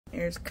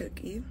Here's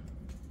Cookie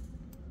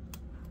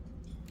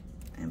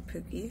and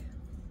Pookie.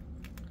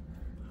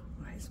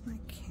 Why is my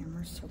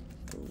camera so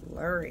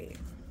blurry?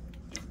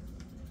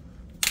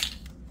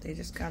 They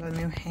just got a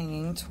new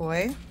hanging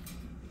toy.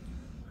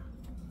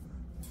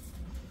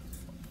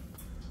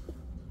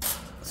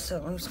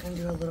 So I'm just gonna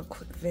do a little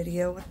quick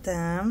video with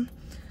them.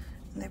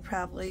 And they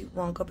probably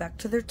won't go back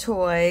to their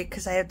toy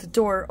because I have the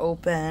door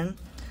open.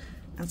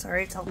 I'm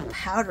sorry it's all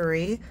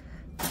powdery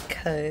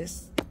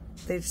because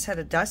they just had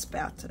a dust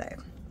bath today.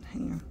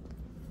 Hang on.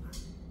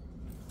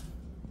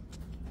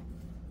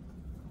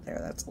 There,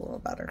 that's a little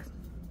better.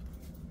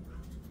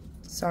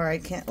 Sorry, I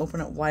can't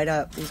open it wide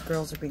up. These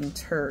girls are being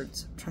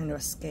turds, trying to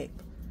escape.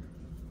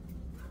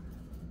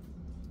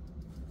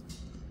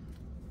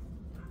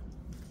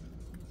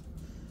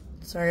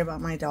 Sorry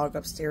about my dog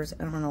upstairs.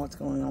 I don't know what's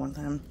going on with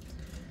him.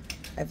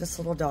 I have this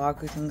little dog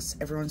who thinks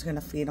everyone's going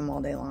to feed him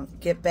all day long.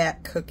 Get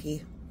back,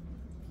 Cookie.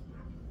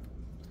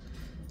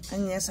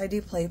 And yes, I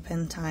do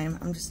playpen time.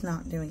 I'm just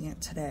not doing it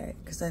today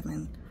because I've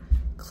been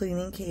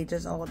cleaning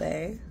cages all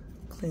day,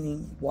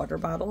 cleaning water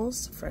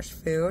bottles, fresh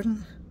food.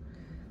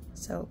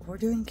 So we're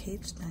doing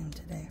cage time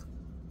today.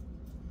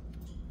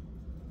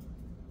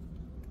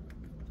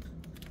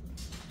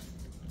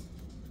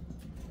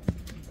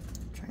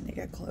 Trying to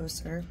get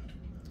closer.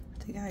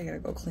 I think I gotta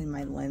go clean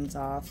my lens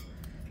off.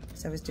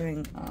 I was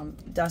doing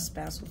dust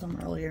baths with them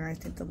earlier. I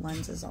think the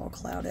lens is all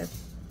clouded.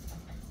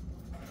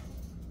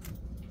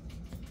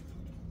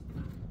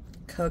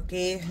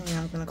 Cookie, and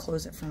I'm gonna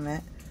close it from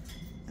it,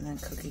 and then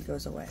Cookie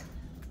goes away.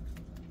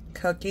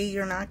 Cookie,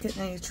 you're not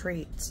getting any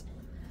treats.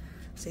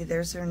 See,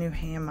 there's their new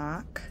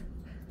hammock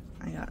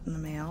I got in the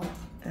mail,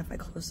 and if I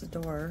close the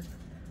door,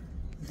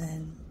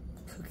 then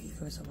Cookie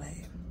goes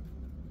away.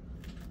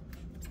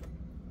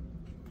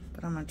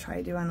 But I'm gonna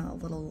try doing a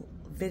little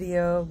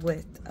video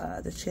with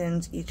the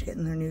Chins each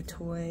getting their new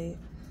toy,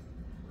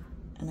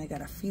 and I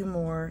got a few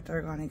more.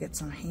 They're gonna get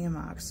some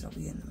hammocks. They'll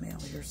be in the mail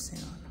here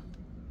soon.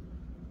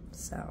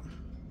 So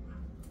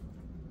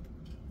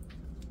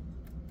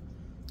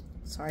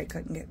sorry I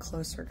couldn't get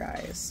closer,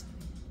 guys.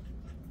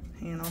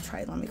 Hang on, I'll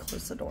try. Let me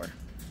close the door.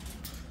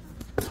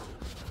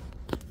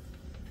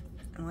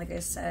 And like I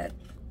said,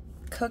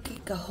 Cookie,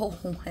 go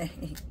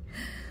away.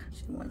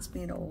 She wants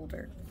me to hold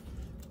her.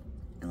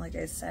 And like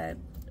I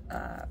said,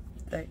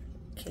 the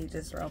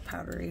cages are all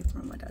powdery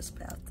from a dust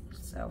bath,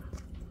 so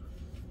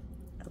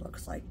it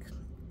looks like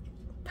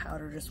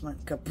powder just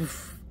went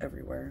kaboof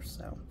everywhere,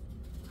 so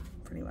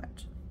pretty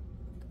much.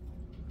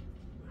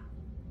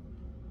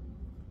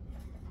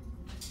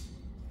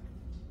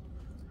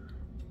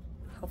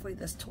 Hopefully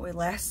this toy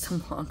lasts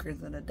them longer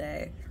than a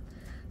day.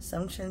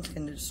 Some Chins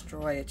can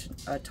destroy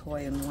a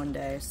toy in one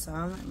day,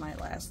 some it might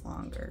last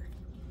longer.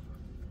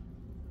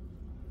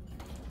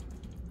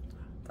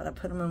 But I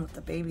put them in with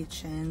the baby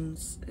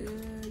Chins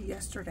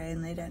yesterday,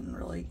 and they didn't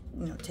really,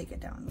 you know, take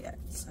it down yet.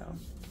 So,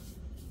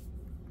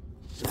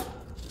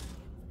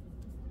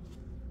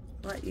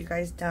 what, you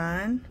guys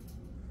done?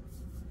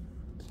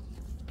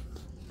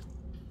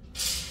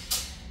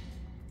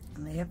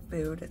 And they have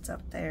food. It's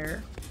up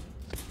there.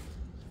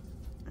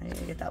 I need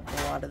to get that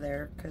bowl out of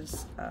there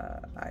because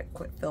I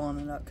quit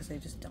filling it up because they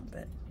just dump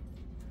it.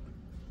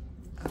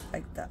 I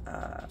like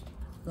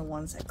the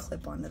ones that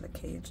clip onto the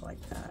cage like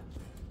that.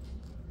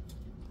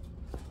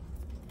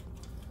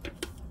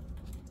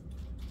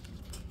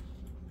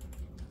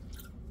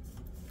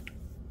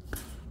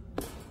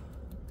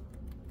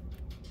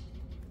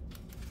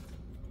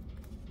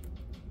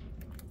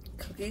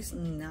 Cookie's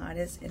not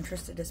as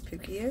interested as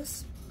Pookie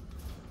is.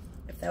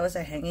 If that was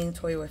a hanging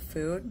toy with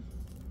food,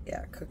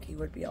 yeah, Cookie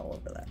would be all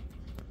over that.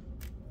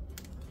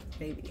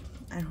 Maybe.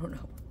 I don't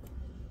know.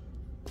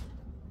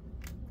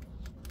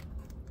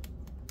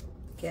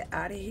 Get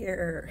out of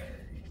here.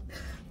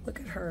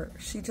 Look at her.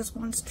 She just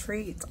wants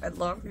treats. I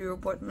love you,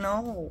 but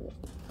no.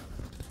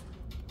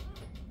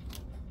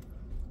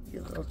 You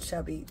little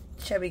chubby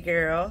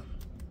girl.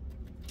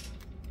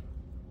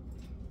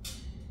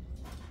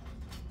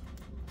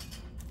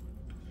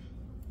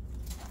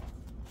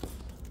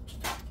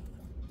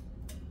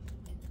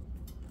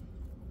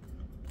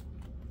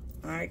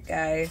 Alright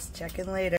guys, check in later.